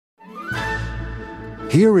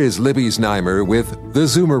Here is Libby Znaimer with The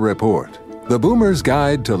Zoomer Report, the Boomer's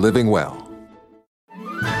Guide to Living Well.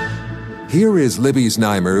 Here is Libby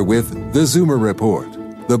Znaimer with The Zoomer Report,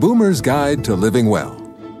 the Boomer's Guide to Living Well.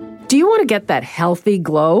 Do you want to get that healthy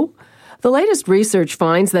glow? The latest research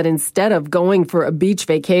finds that instead of going for a beach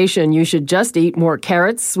vacation, you should just eat more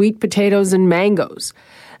carrots, sweet potatoes, and mangoes.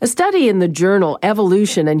 A study in the journal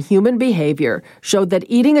Evolution and Human Behavior showed that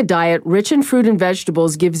eating a diet rich in fruit and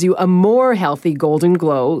vegetables gives you a more healthy golden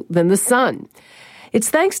glow than the sun. It's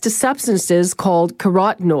thanks to substances called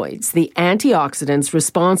carotenoids, the antioxidants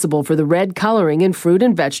responsible for the red coloring in fruit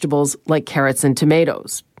and vegetables like carrots and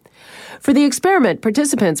tomatoes. For the experiment,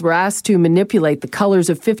 participants were asked to manipulate the colors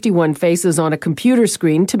of 51 faces on a computer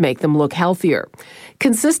screen to make them look healthier.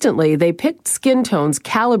 Consistently, they picked skin tones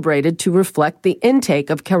calibrated to reflect the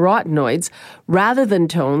intake of carotenoids rather than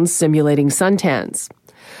tones simulating suntans.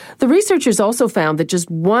 The researchers also found that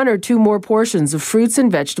just 1 or 2 more portions of fruits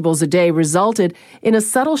and vegetables a day resulted in a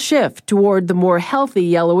subtle shift toward the more healthy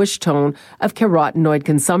yellowish tone of carotenoid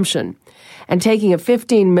consumption. And taking a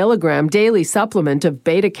 15 milligram daily supplement of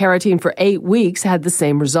beta-carotene for 8 weeks had the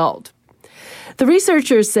same result. The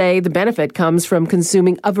researchers say the benefit comes from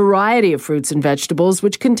consuming a variety of fruits and vegetables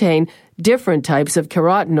which contain different types of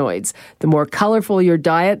carotenoids. The more colorful your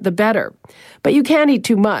diet, the better. But you can't eat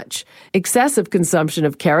too much. Excessive consumption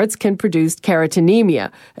of carrots can produce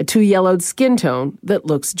carotenemia, a too-yellowed skin tone that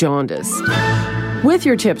looks jaundiced. With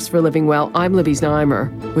your tips for living well, I'm Libby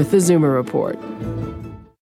Znaimer with the Zoomer Report.